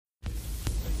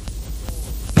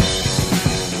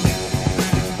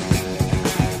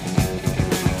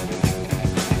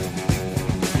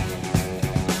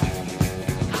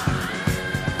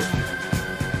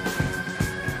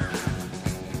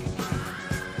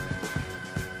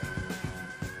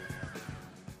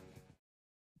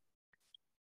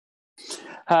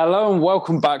Hello and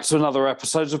welcome back to another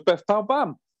episode of Biff Bam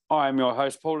Bam. I am your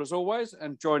host, Paul, as always,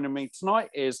 and joining me tonight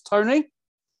is Tony.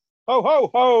 Ho, ho,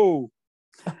 ho!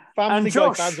 Family Guy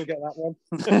Josh. fans will get that one.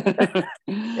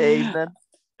 Evening.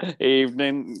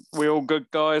 Evening. We all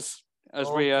good, guys? As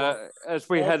we God.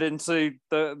 head into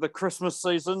the Christmas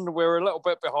season, we're a little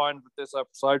bit behind with this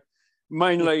episode,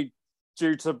 mainly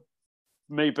due to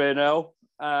me being ill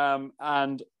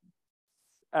and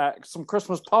some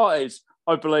Christmas parties,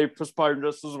 I believe, postponed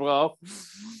us as well.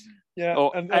 Yeah,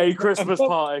 Or a Christmas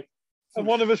party. And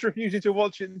one of us refusing to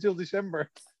watch it until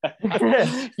December.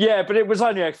 Yeah, but it was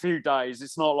only a few days.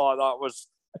 It's not like that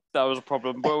was a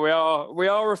problem. But we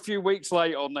are a few weeks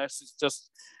late on this.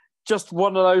 It's just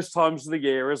one of those times of the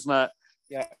year, isn't it?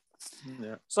 Yeah.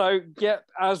 So, yeah,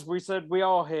 as we said, we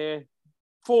are here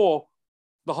for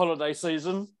the holiday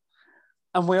season,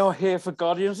 and we are here for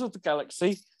Guardians of the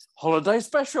Galaxy Holiday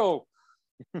Special.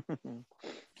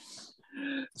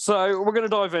 So we're going to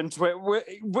dive into it.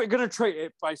 We're going to treat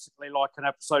it basically like an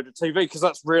episode of TV because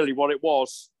that's really what it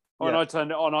was. When I turned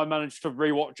it on, I managed to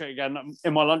rewatch it again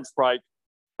in my lunch break.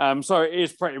 So it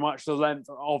is pretty much the length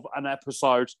of an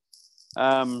episode.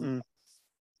 So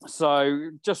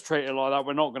just treat it like that.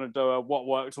 We're not going to do a what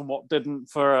worked and what didn't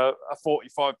for a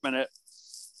 45-minute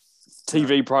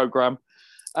TV program.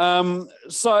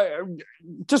 So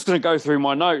just going to go through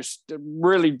my notes.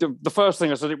 Really, the first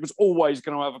thing I said, it was always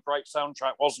going to have a great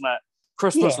soundtrack, wasn't it?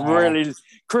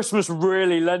 Christmas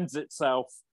really lends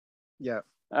itself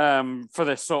for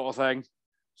this sort of thing.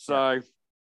 So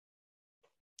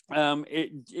and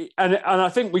I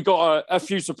think we got a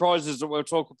few surprises that we'll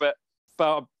talk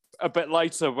about a bit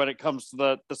later when it comes to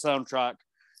the soundtrack.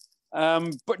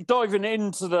 But diving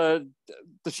into the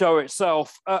show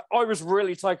itself, I was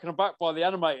really taken aback by the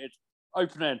animated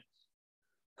opening.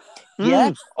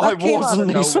 Yeah, I really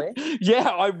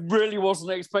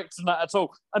wasn't expecting that at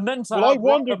all. And then to have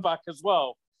Rocket back as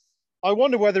well. I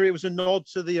wonder whether it was a nod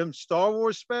to the Star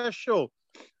Wars special.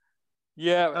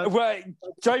 Yeah, well,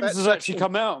 James has actually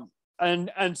come out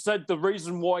and said the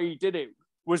reason why he did it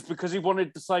was because he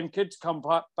wanted the same kid to come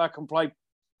back and play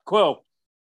Quill.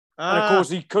 And of course,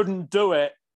 he couldn't do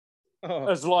it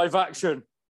as live action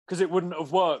because it wouldn't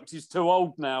have worked. He's too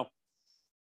old now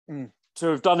to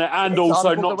have done it, and It's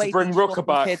also horrible not the to way bring these Rooker fucking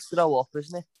back. Kids grow up,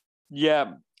 isn't it?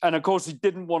 Yeah, and of course, he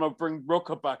didn't want to bring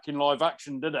Rooker back in live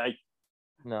action, did he?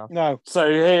 No.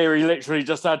 So here, he literally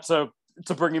just had to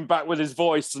bring him back with his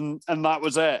voice, and that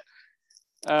was it.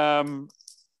 One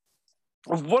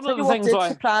of the things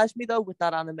that surprised me though with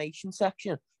that animation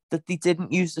section that they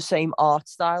didn't use the same art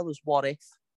style as What If.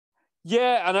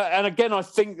 Yeah, and again, I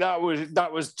think that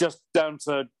was just down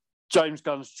to James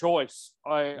Gunn's choice.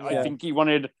 I think he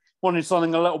wanted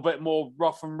something a little bit more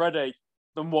rough and ready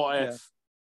than What If.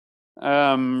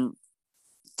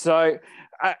 So,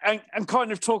 I'm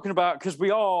kind of talking about, because we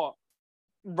are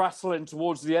wrestling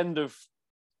towards the end of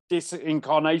this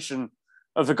incarnation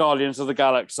of the Guardians of the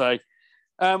Galaxy.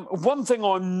 One thing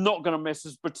I'm not going to miss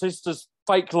is Batista's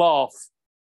fake laugh.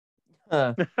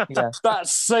 That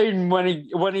scene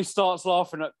when he starts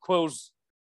laughing at Quill's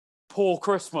poor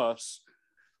Christmas.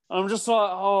 I'm just like,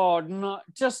 oh no,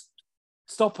 just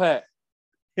stop it.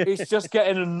 It's just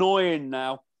getting annoying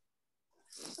now.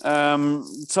 So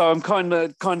I'm kind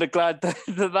of glad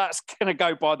that that's going to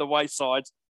go by the wayside.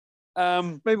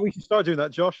 Maybe we should start doing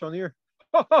that, Josh, on here.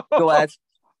 Go ahead.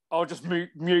 I'll just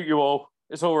mute you all.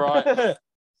 It's all right.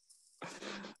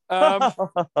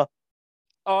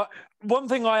 One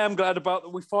thing I am glad about that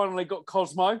we finally got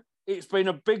Cosmo. It's been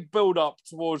a big build-up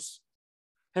towards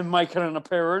him making an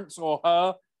appearance, or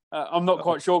her. I'm not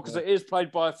quite sure because it is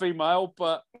played by a female,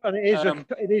 but and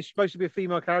it is supposed to be a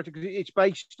female character because it's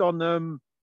based on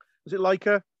was it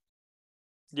Laika?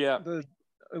 Yeah,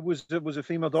 it was a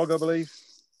female dog, I believe.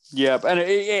 Yeah, and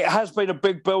it has been a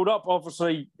big build-up.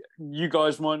 Obviously, you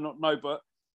guys might not know, but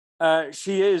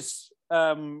she is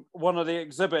one of the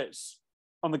exhibits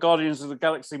on the Guardians of the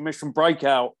Galaxy Mission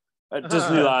Breakout at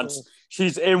Disneyland.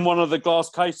 She's in one of the glass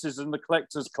cases in the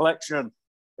collector's collection.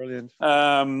 Brilliant.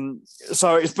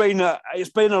 So it's been a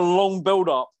long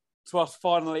build-up to us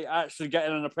finally actually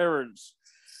getting an appearance.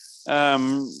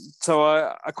 So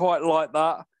I quite like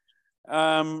that.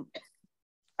 And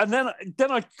then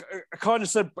I kind of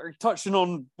said, touching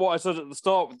on what I said at the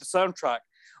start with the soundtrack,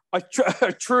 I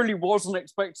truly wasn't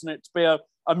expecting it to be a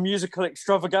musical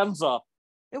extravaganza.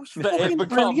 It was fucking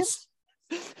brilliant.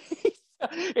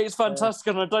 It's fantastic,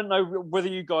 and I don't know whether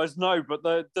you guys know, but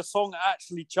the song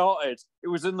actually charted. It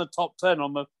was in the top 10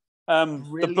 on the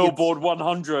Billboard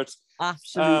 100.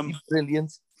 Absolutely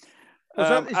brilliant. Is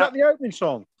that the opening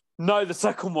song? No, the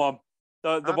second one,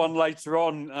 the one later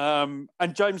on.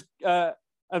 And James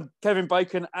and Kevin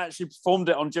Bacon actually performed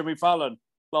it on Jimmy Fallon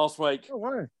last week Oh,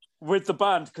 wow. with the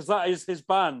band, because that is his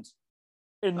band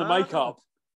in the makeup.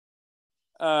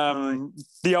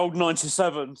 The old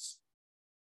 97s.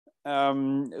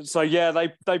 So yeah,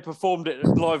 they performed it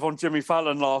live on Jimmy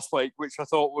Fallon last week, which I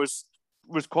thought was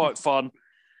quite fun.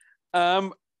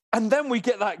 And then we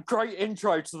get that great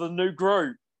intro to the new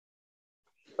group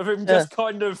of him just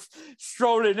kind of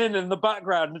strolling in the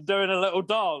background and doing a little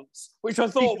dance, which I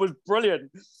thought was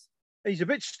brilliant. He's a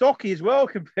bit stocky as well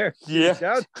compared to his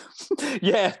dad.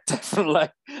 Yeah, definitely.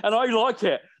 And I like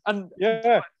it. And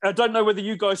yeah, I don't know whether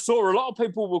you guys saw, a lot of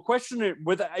people were questioning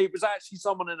whether it was actually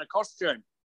someone in a costume.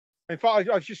 In fact,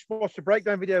 I just watched a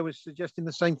breakdown video was suggesting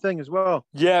the same thing as well.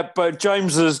 Yeah, but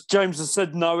James has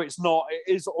said no, it's not.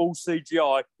 It is all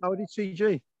CGI. Oh, it is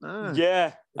CG. Ah.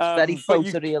 Yeah, it's very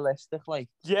photorealistic, like.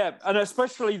 Yeah, and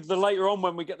especially the later on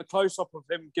when we get the close up of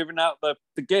him giving out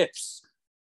the gifts,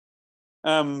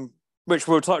 which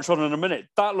we'll touch on in a minute.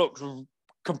 That looks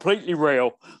completely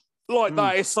real. Like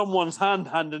that is someone's hand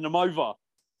handing them over,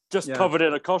 just covered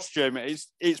in a costume.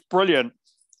 It's brilliant,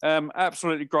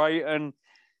 absolutely great, and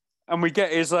we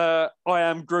get his "I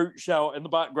am Groot" shout in the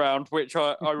background, which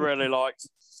I really liked.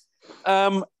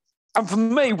 And for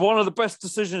me, one of the best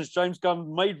decisions James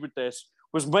Gunn made with this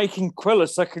was making Quill a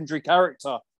secondary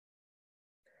character.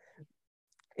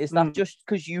 Is that just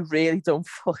because you really don't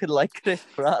fucking like Chris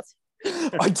Pratt?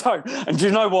 I don't. And do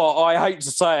you know what? I hate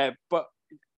to say it, but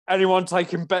anyone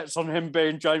taking bets on him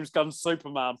being James Gunn's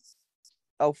Superman?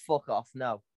 Oh, fuck off.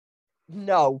 No.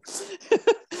 No.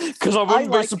 Because I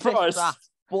wouldn't be surprised. Pratt,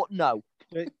 but no.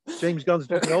 James Gunn's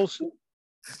Nick Olsen.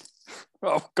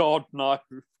 Oh, God, no.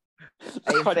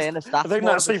 Hey, in fairness, that's I think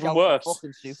that's even worse.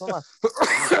 Fucking Superman.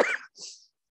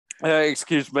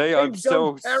 Excuse me. I'm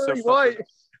still. Perry White.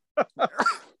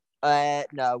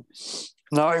 No.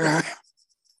 No.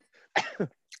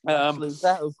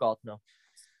 Oh God, no.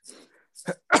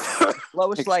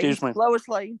 Lois Lane. Excuse me. Lois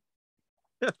Lane.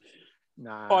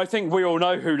 Nah. I think we all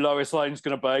know who Lois Lane's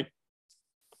going to be.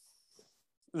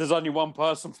 There's only one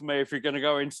person for me if you're going to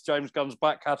go into James Gunn's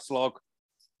back catalogue.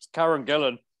 It's Karen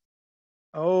Gillan.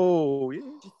 Oh, yeah.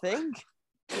 Do you think?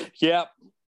 Yeah.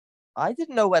 I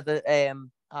didn't know whether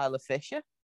Isla Fisher.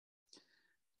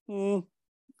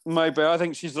 Maybe. I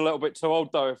think she's a little bit too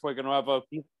old, though, if we're going to have a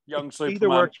young Superman. Either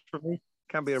works for me.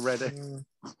 Can be a reddy.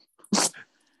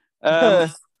 I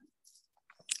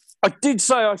did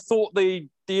say I thought the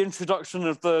introduction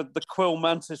of the Quill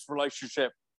Mantis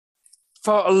relationship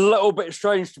felt a little bit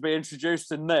strange to be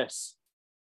introduced in this.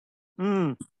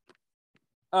 I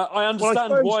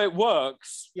understand why it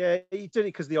works. Yeah, he did it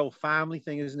because the old family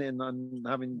thing, isn't it? And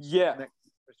having Christmas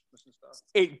and stuff.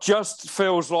 It just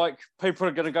feels like people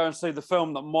are going to go and see the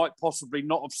film that might possibly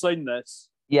not have seen this.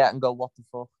 Yeah, and go, what the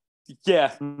fuck?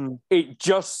 Yeah, it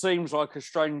just seems like a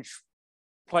strange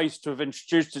place to have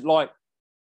introduced it. Like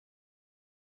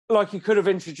he could have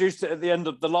introduced it at the end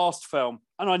of the last film.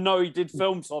 And I know he did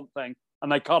film something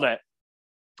and they cut it.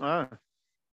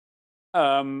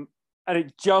 And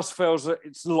it just feels that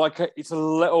it's a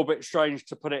little bit strange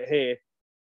to put it here.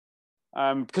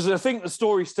 Because I think the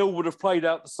story still would have played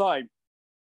out the same.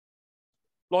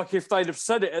 Like if they'd have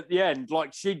said it at the end,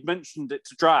 like she'd mentioned it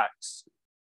to Drax,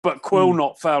 but Quill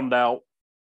not found out.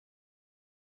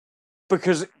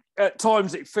 Because at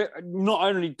times not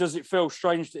only does it feel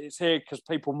strange that it's here because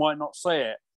people might not see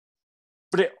it,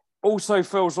 but it also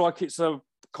feels like it's a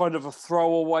kind of a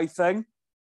throwaway thing.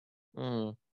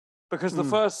 Because the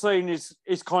first scene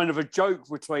is kind of a joke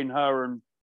between her and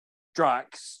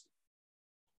Drax.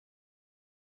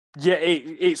 Yeah,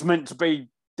 it's meant to be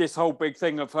this whole big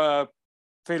thing of her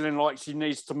feeling like she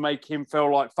needs to make him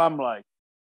feel like family.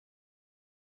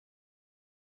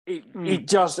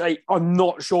 I'm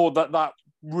not sure that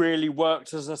really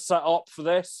worked as a setup for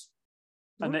this,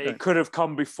 and that it could have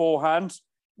come beforehand.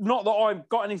 Not that I've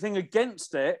got anything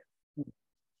against it.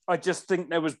 I just think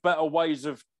there was better ways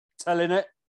of telling it.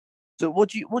 So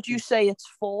would you say it's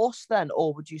forced then,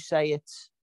 or would you say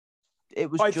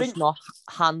it was not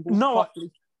handled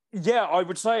properly? Yeah, I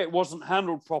would say it wasn't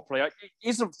handled properly. It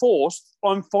isn't forced.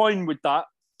 I'm fine with that,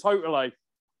 totally.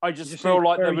 I just feel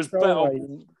like there was better.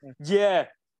 Yeah,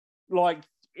 like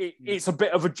it's a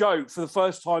bit of a joke for the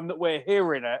first time that we're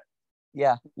hearing it.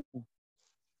 Yeah.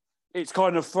 It's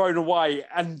kind of thrown away.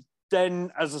 And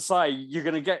then, as I say, you're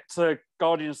going to get to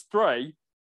Guardians 3.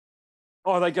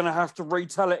 Are they going to have to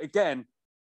retell it again?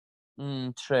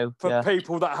 True. For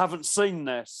people that haven't seen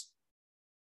this.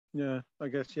 Yeah, I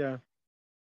guess, yeah.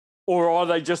 Or are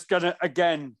they just going to,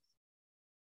 again,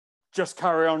 just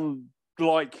carry on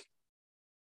like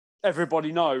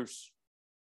everybody knows?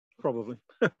 Probably.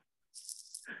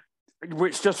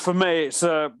 which just for me, it's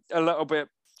a little bit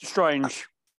strange.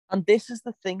 And this is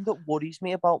the thing that worries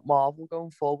me about Marvel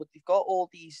going forward. They've got all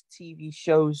these TV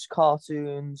shows,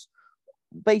 cartoons,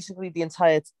 basically the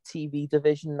entire TV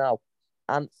division now.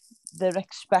 And they're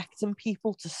expecting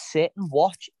people to sit and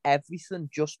watch everything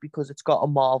just because it's got a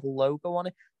Marvel logo on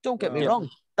it. Don't get me wrong.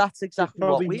 That's exactly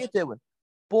what we're doing.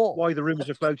 But why the rumours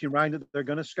are floating around that they're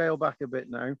going to scale back a bit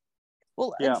now.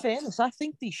 Well, in fairness, I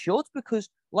think they should, because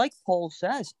like Paul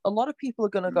says, a lot of people are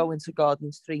going to go into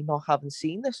Guardians 3 not having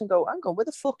seen this and go, hang on, where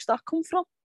the fuck's that come from?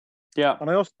 Yeah. And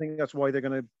I also think that's why they're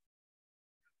going to...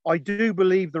 I do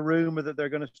believe the rumour that they're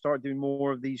going to start doing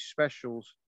more of these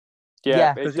specials.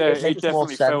 Yeah, it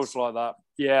definitely feels like that.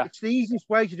 Yeah. It's the easiest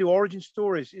way to do origin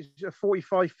stories. It's a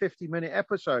 45, 50-minute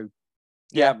episode.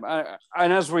 Yeah,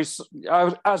 and as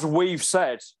we've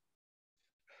said,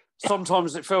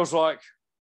 sometimes it feels like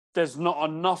there's not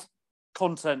enough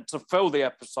content to fill the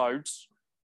episodes.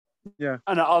 Yeah.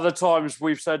 And at other times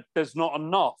we've said there's not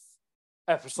enough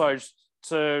episodes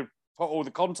to put all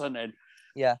the content in.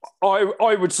 Yeah.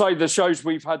 I would say the shows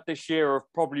we've had this year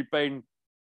have probably been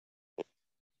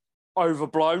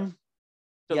overblown,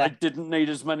 that they didn't need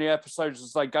as many episodes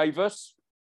as they gave us.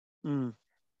 Mm.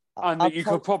 And that you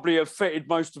could probably have fitted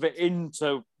most of it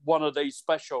into one of these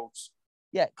specials.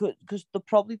 Yeah, because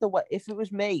if it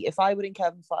was me, if I were in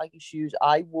Kevin Feige's shoes,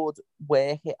 I would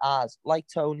work it as, like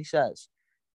Tony says,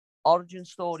 origin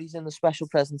stories in the special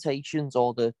presentations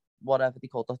or the whatever they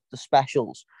call the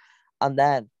specials, and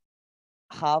then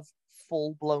have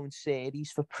full-blown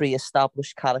series for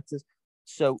pre-established characters.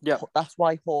 So that's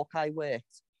why Hawkeye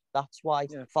worked. That's why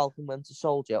Falcon Winter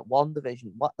Soldier,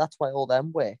 WandaVision, that's why all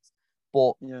them worked.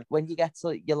 But when you get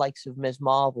to your likes of Ms.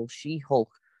 Marvel, She-Hulk,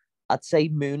 I'd say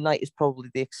Moon Knight is probably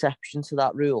the exception to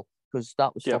that rule, because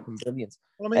that was fucking brilliant.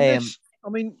 Well, I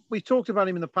mean, we talked about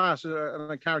him in the past,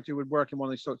 and a character would work in one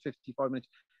of these sort of 55 minutes.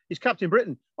 He's Captain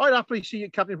Britain. I'd happily see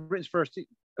Captain Britain's first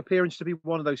appearance to be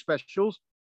one of those specials.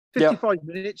 55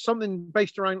 minutes, something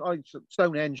based around like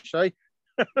Stonehenge, say.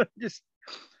 Just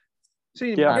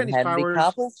seeing him getting his Henry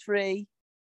powers. Cavill 3.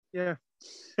 Yeah.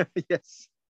 Yes.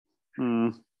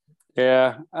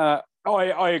 Yeah.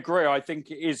 I agree. I think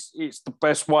it's the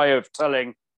best way of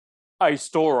telling a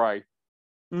story.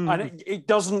 And it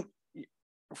doesn't,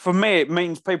 for me, it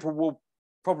means people will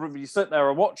probably sit there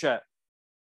and watch it.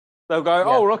 They'll go,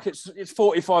 oh, look, it's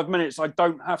 45 minutes. I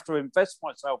don't have to invest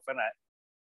myself in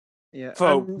it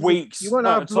for weeks. You won't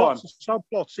have lots of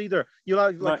subplots either. You'll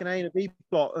have like an A and a B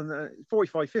plot, and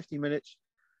 45, 50 minutes,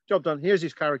 job done. Here's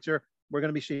his character. We're going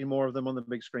to be seeing more of them on the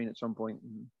big screen at some point.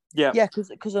 Yeah. Yeah,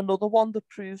 because another one that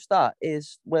proves that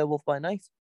is Werewolf by Night.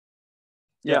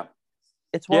 Yeah.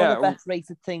 It's one of the best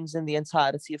rated things in the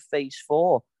entirety of Phase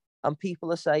 4. And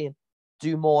people are saying,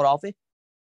 do more of it.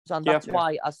 And that's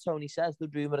why, as Tony says, the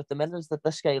rumour at the minute is that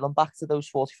they're scaling back to those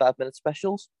 45-minute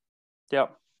specials. Yeah.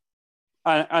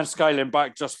 And scaling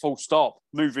back just full stop,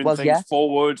 moving things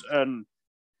forward. And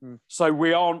so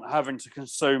we aren't having to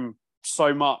consume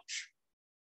so much.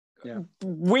 Yeah.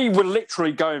 We were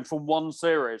literally going from one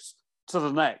series to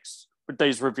the next with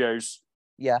these reviews.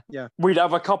 Yeah. We'd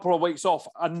have a couple of weeks off,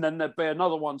 and then there'd be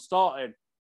another one starting.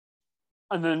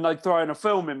 And then they'd throw in a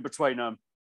film in between them.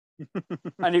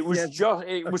 And it was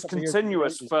it was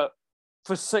continuous for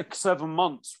 6-7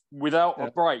 months without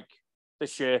a break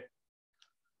this year.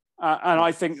 And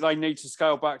I think they need to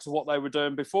scale back to what they were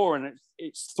doing before. And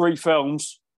it's 3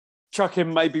 films, chuck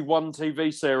in maybe 1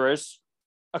 TV series,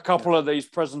 a couple of these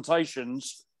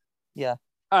presentations. Yeah.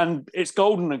 And it's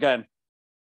golden again.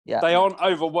 Yeah. They aren't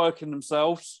overworking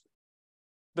themselves.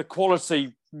 The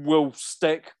quality will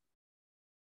stick.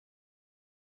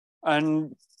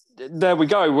 And there we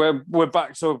go. We're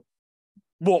back to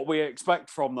what we expect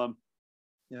from them.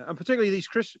 Yeah, and particularly these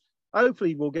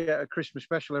hopefully we'll get a Christmas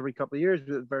special every couple of years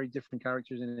with very different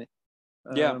characters in it.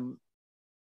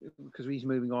 Because he's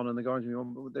moving on and the guys moving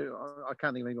on. But I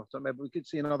can't think of any off the top, but we could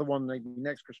see another one maybe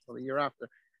next Christmas or the year after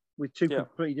with 2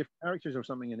 completely different characters or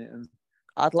something in it. And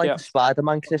I'd like a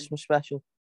Spider-Man Christmas special,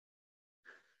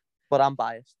 but I'm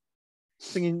biased.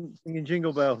 Singing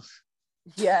Jingle Bells.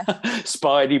 Yeah.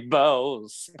 Spidey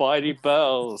bells. Spidey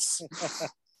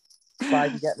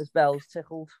getting his bells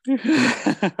tickled.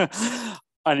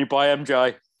 And you buy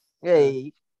MJ.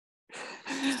 Hey.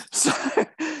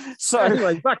 So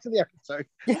anyway, back to the episode.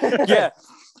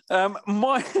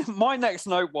 My next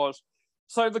note was,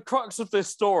 so the crux of this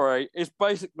story is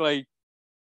basically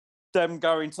them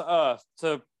going to Earth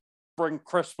to bring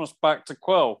Christmas back to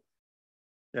Quill.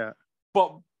 Yeah.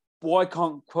 But why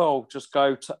can't Quill just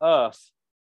go to Earth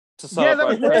to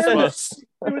celebrate Christmas?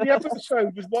 The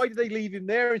episode was, why did they leave him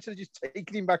there instead of just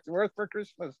taking him back to Earth for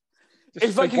Christmas?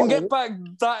 if they can get back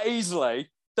that easily,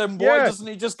 then why doesn't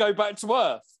he just go back to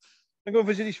Earth? And go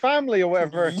visit his family or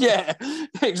whatever. Yeah,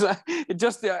 exactly.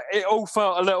 It all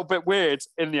felt a little bit weird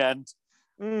in the end.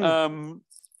 And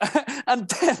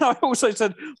then I also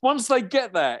said, once they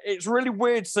get there, it's really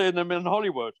weird seeing them in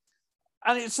Hollywood.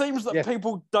 And it seems that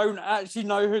people don't actually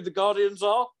know who the Guardians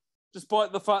are,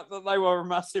 despite the fact that they were a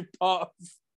massive part of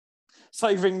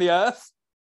saving the Earth.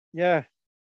 Yeah.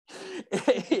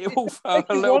 It all felt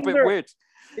a little bit weird.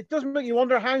 It does make you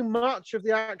wonder how much of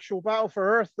the actual battle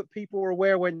for Earth that people were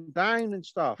aware went down and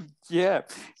stuff. Yeah,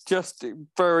 just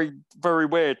very, very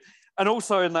weird. And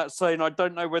also in that scene, I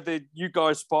don't know whether you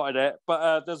guys spotted it,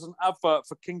 but there's an advert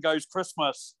for Kingo's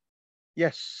Christmas.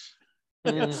 Yes.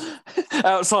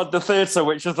 Outside the theatre,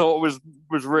 which I thought was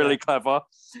really clever.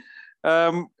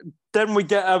 Then we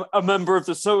get a member of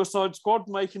the Suicide Squad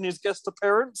making his guest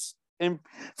appearance in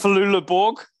Falula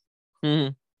Borg.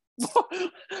 Mm.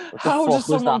 How does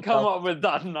someone come up with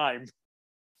that name?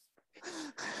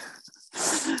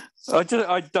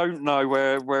 I don't know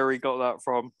where he got that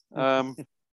from. I'm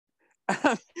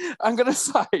going to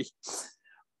say,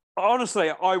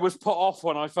 honestly, I was put off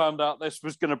when I found out this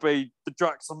was going to be the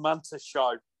Drax and Mantis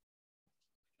show,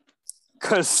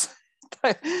 because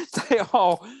they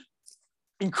are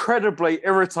incredibly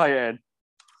irritating.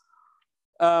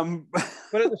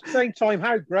 But at the same time,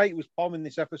 how great was Pom in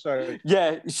this episode?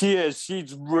 Yeah, she is.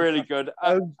 She's really good.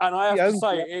 And I have to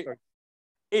say,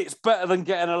 it's better than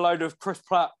getting a load of Chris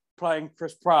Pratt playing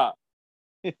Chris Pratt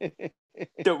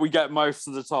that we get most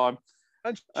of the time.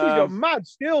 And she's got mad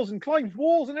skills and climbs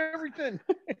walls and everything.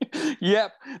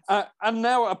 Yep. And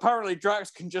now apparently Drax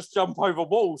can just jump over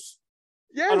walls.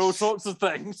 Yes. And all sorts of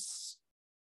things.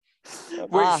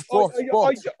 I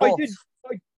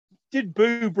did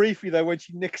boo briefly though when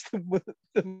she nixed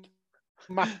the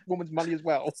woman's money as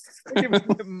well.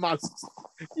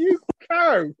 You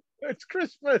cow! It's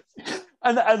Christmas.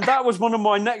 And that was one of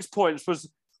my next points. Was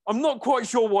I'm not quite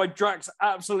sure why Drax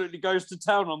absolutely goes to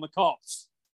town on the cops.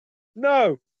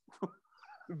 No,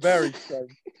 very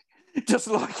strange. Just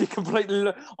like he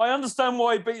completely. I understand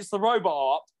why he beats the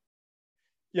robot up.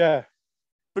 Yeah,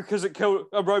 because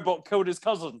a robot killed his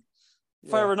cousin.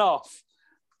 Yeah. Fair enough.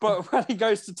 But when he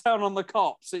goes to town on the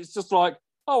cops, it's just like,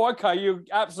 oh, okay, you're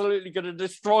absolutely going to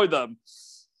destroy them.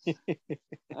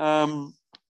 And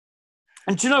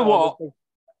do you know what?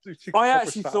 I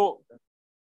actually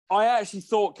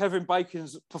thought Kevin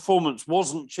Bacon's performance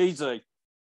wasn't cheesy.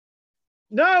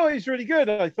 No, he's really good,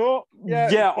 I thought.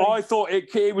 Yeah, I thought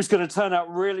it was going to turn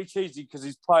out really cheesy because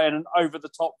he's playing an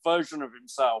over-the-top version of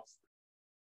himself.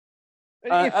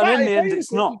 And in the end,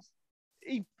 it's not.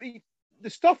 The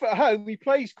stuff at home, he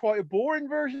plays quite a boring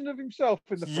version of himself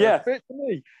in the first bit to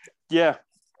me. Yeah,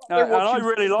 and I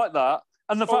really like that.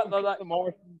 And the fact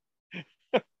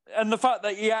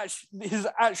that his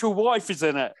actual wife is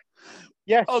in it.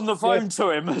 Yes, on the phone to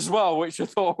him as well, which I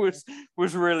thought was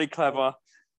really clever.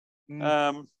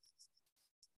 And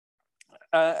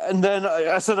then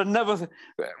I said,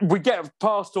 we get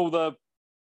past all the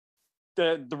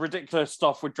ridiculous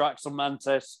stuff with Drax and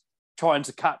Mantis trying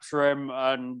to capture him,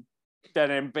 and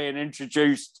then him being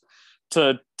introduced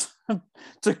to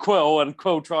Quill, and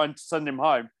Quill trying to send him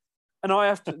home. And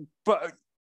but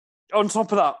on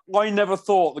top of that, I never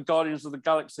thought the Guardians of the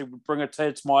Galaxy would bring a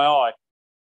tear to my eye.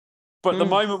 But the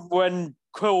moment when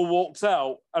Quill walks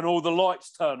out and all the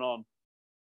lights turn on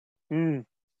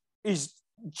is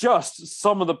just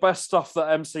some of the best stuff that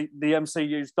the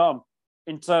MCU's done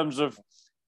in terms of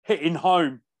hitting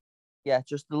home. Yeah,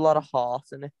 just a lot of heart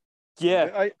in it.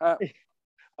 Yeah, I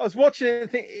was watching it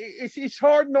and think it's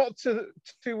hard not to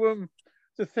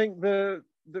think that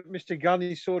Mr. Gunn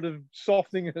is sort of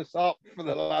softening us up for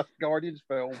the last Guardians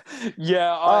film.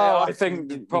 Yeah, I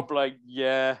think probably,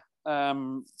 yeah.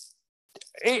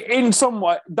 In some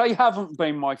way, they haven't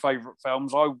been my favourite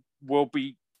films, I will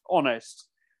be honest.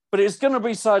 But it's going to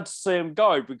be sad to see them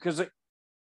go, because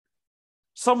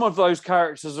some of those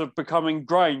characters have become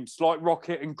ingrained, like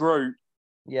Rocket and Groot,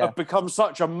 have become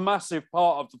such a massive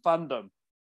part of the fandom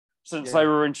since they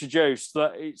were introduced,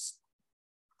 that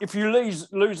if you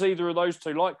lose either of those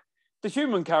two, like the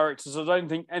human characters, I don't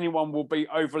think anyone will be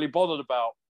overly bothered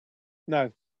about.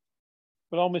 No.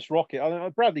 But I'll miss Rocket. I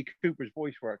know Bradley Cooper's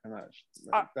voice work and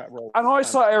that role. And I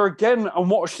sat here again and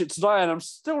watched it today, and I'm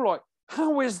still like,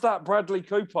 how is that Bradley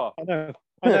Cooper? I know.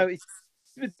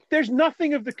 There's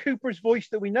nothing of the Cooper's voice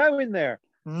that we know in there.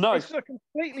 No. It's a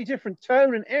completely different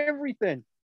tone and everything.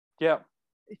 Yeah.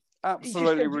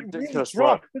 Absolutely ridiculous,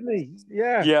 really right? Isn't he?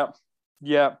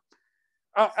 Yeah.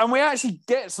 And we actually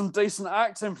get some decent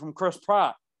acting from Chris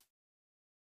Pratt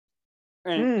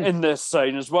in this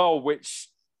scene as well, which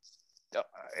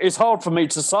it's hard for me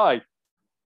to say,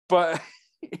 but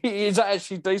he's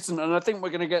actually decent, and I think we're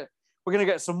going to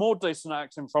get some more decent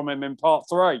acting from him in part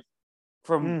 3,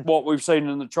 from what we've seen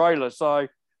in the trailer. So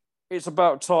it's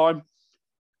about time.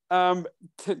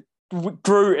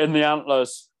 Groot in the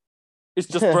antlers is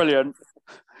just brilliant.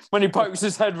 When he pokes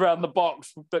his head round the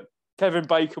box that Kevin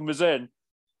Bacon was in,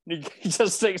 he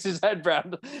just sticks his head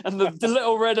round, and the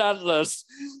little red antlers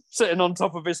sitting on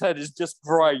top of his head is just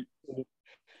great.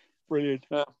 Brilliant.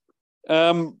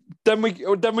 Then we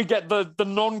get the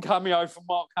non-cameo from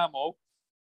Mark Hamill,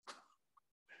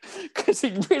 because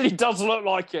he really does look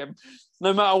like him.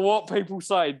 No matter what people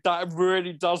say, that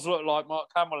really does look like Mark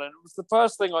Hamill. And it was the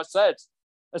first thing I said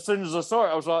as soon as I saw it.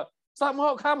 I was like, "Is that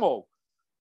Mark Hamill?"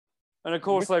 And of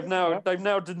course, they've now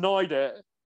denied it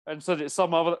and said it's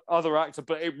some other actor,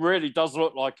 but it really does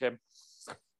look like him.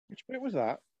 Which bit was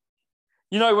that?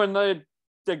 You know, when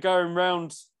they're going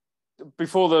round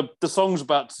before the song's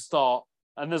about to start,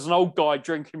 and there's an old guy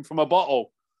drinking from a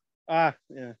bottle. Ah,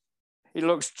 yeah. He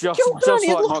looks just like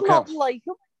Mark Hamill. Like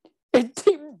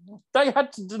him. They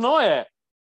had to deny it.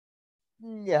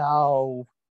 No.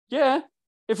 Yeah.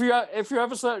 If you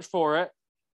ever search for it,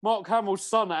 Mark Hamill's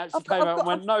son actually came out and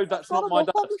went, "No, that's not my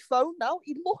dad." On my phone now.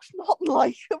 He looks not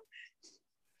like him.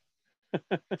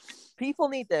 People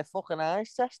need their fucking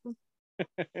eyes testing.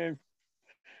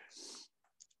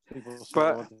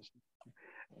 But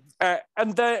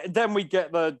and then we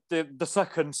get the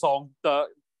second song that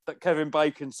Kevin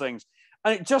Bacon sings,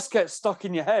 and it just gets stuck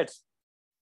in your head.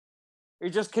 It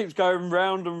just keeps going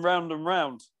round and round and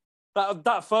round.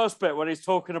 That first bit when he's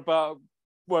talking about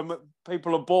when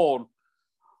people are born,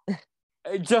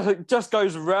 it just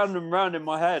goes round and round in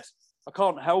my head. I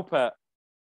can't help it.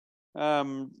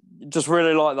 Just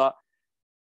really like that.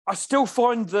 I still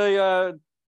find the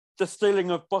stealing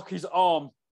of Bucky's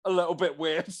arm a little bit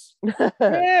weird.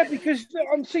 Yeah, because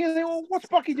I'm thinking, well, what's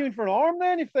Bucky doing for an arm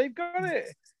then if they've got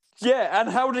it? Yeah, and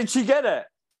how did she get it?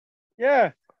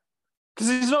 Yeah. Because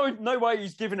there's no way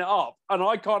he's giving it up. And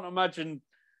I can't imagine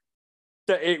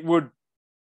that it would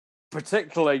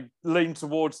particularly lean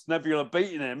towards Nebula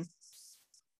beating him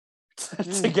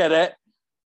to get it.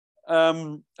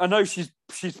 I know she's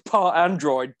part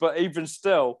android, but even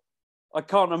still, I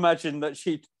can't imagine that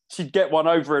she'd get one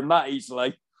over him that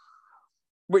easily.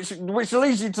 Which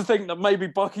leads you to think that maybe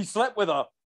Bucky slept with her.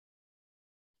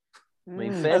 I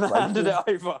mean, and handed it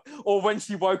over. Or when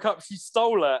she woke up, she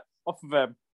stole it off of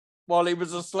him while he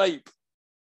was asleep.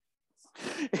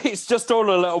 It's just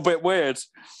all a little bit weird.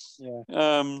 Yeah.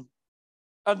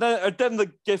 And then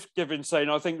the gift giving scene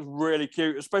I think is really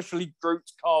cute, especially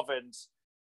Groot's carvings.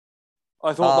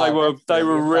 I thought they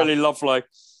were really lovely.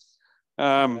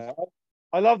 I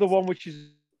love the one which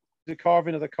is the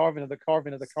carving of the carving of the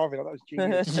carving of the carving. That was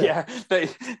genius. Yeah,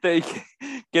 they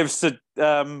gives to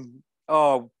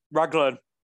Raglan.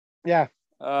 Yeah.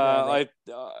 I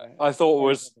thought it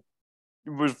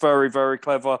was very, very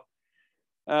clever.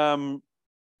 And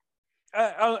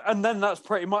then that's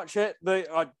pretty much it.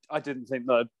 I didn't think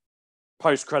the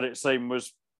post-credit scene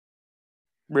was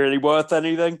really worth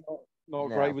anything. Not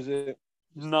great, was it?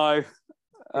 No.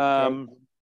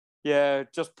 Yeah,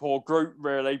 just poor Groot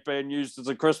really being used as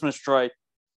a Christmas tree.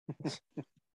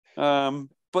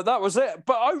 But that was it.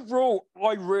 But overall,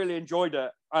 I really enjoyed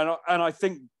it. And I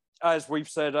think, as we've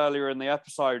said earlier in the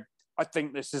episode, I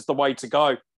think this is the way to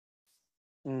go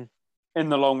in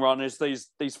the long run, is these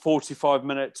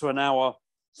 45-minute to an hour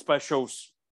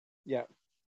specials. Yeah.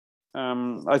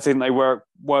 I think they work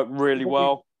really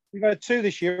well. We've had 2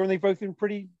 this year, and they've both been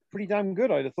pretty damn good,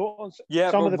 I'd have thought.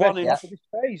 Yeah, some of the best of this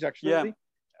phase, actually.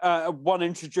 Yeah. One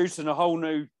introducing a whole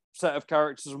new set of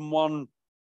characters, and one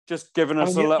just giving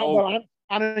us a little...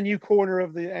 And a new corner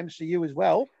of the MCU as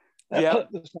well. Yeah,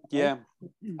 yeah.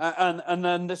 And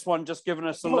then this one just giving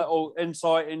us a little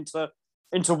insight into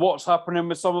what's happening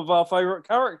with some of our favourite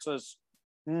characters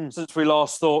since we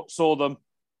last saw them.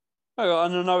 And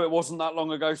I know it wasn't that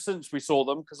long ago since we saw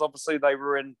them, because obviously they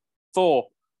were in Thor.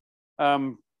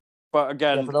 But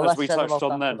again, as we touched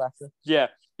on then, yeah,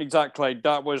 exactly.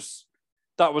 That was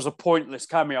a pointless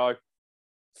cameo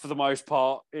for the most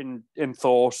part in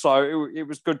Thor. So it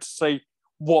was good to see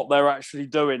what they're actually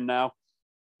doing now.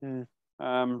 And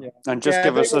just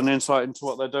give us an insight into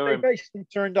what they're doing. They basically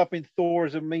turned up in Thor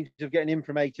as a means of getting him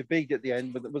from A to B at the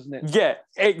end, but wasn't it? Yeah,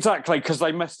 exactly, because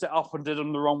they messed it up and did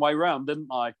them the wrong way round, didn't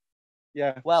they?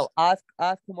 Yeah. Well, I've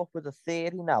come up with a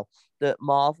theory now that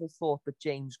Marvel thought that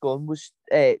James Gunn was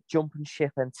jumping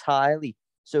ship entirely,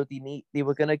 so they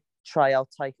were going to try out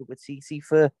Taika Waititi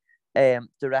for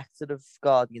director of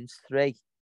Guardians 3.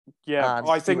 Yeah,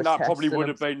 I think that probably would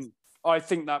have been. I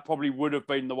think that probably would have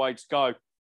been the way to go.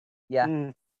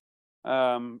 Yeah,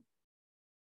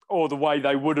 or the way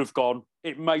they would have gone,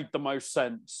 it made the most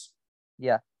sense.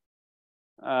 Yeah.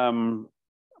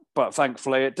 But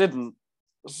thankfully it didn't.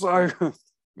 So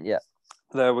yeah,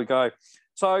 there we go.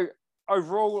 So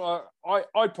overall,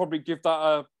 I'd probably give that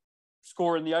a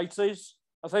score in the 80s,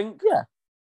 I think.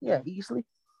 Yeah, easily.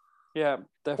 Yeah,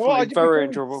 definitely very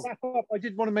enjoyable. I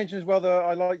did want to mention as well that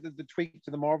I like the tweak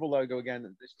to the Marvel logo again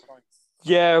at this time.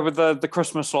 Yeah, with the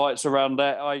Christmas lights around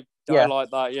it, I like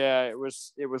that. Yeah, it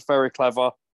was very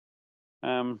clever.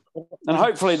 And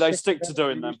hopefully they stick to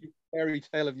doing them. Fairy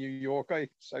Tale of New York. I'm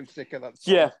so sick of that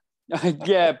song. Yeah.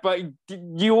 Yeah, but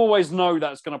you always know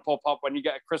that's going to pop up when you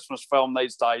get a Christmas film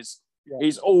these days. Yeah.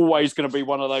 It's always going to be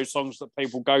one of those songs that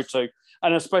people go to,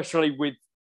 and especially with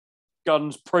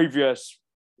Gunn's previous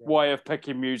way of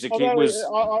picking music, although it was.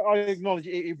 I acknowledge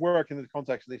it worked in the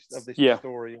context of this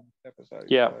story episode.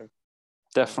 Yeah, so.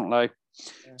 Definitely.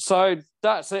 Yeah. So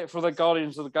that's it for the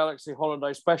Guardians of the Galaxy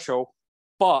Holiday Special,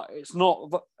 but it's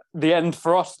not the end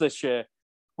for us this year.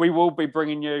 We will be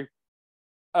bringing you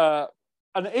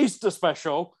an Easter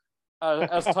special,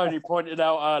 as Tony pointed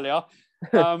out earlier,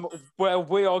 where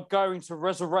we are going to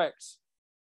resurrect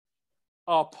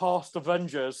our past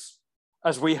Avengers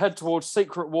as we head towards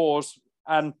Secret Wars,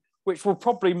 and which will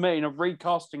probably mean a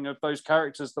recasting of those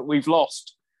characters that we've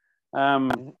lost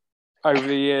over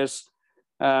the years,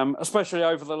 especially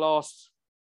over the last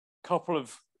couple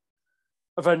of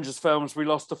Avengers films. We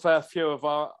lost a fair few of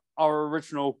our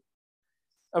original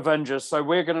Avengers, so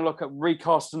we're going to look at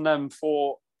recasting them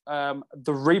for the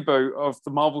reboot of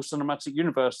the Marvel Cinematic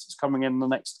Universe that's coming in the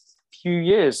next few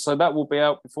years. So that will be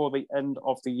out before the end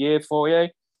of the year for you,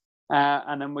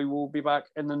 and then we will be back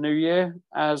in the new year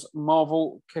as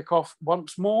Marvel kick off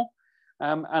once more,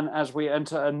 and as we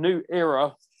enter a new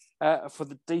era for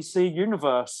the DC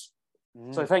Universe.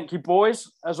 So thank you,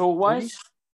 boys, as always.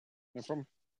 No problem.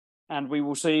 And we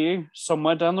will see you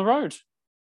somewhere down the road.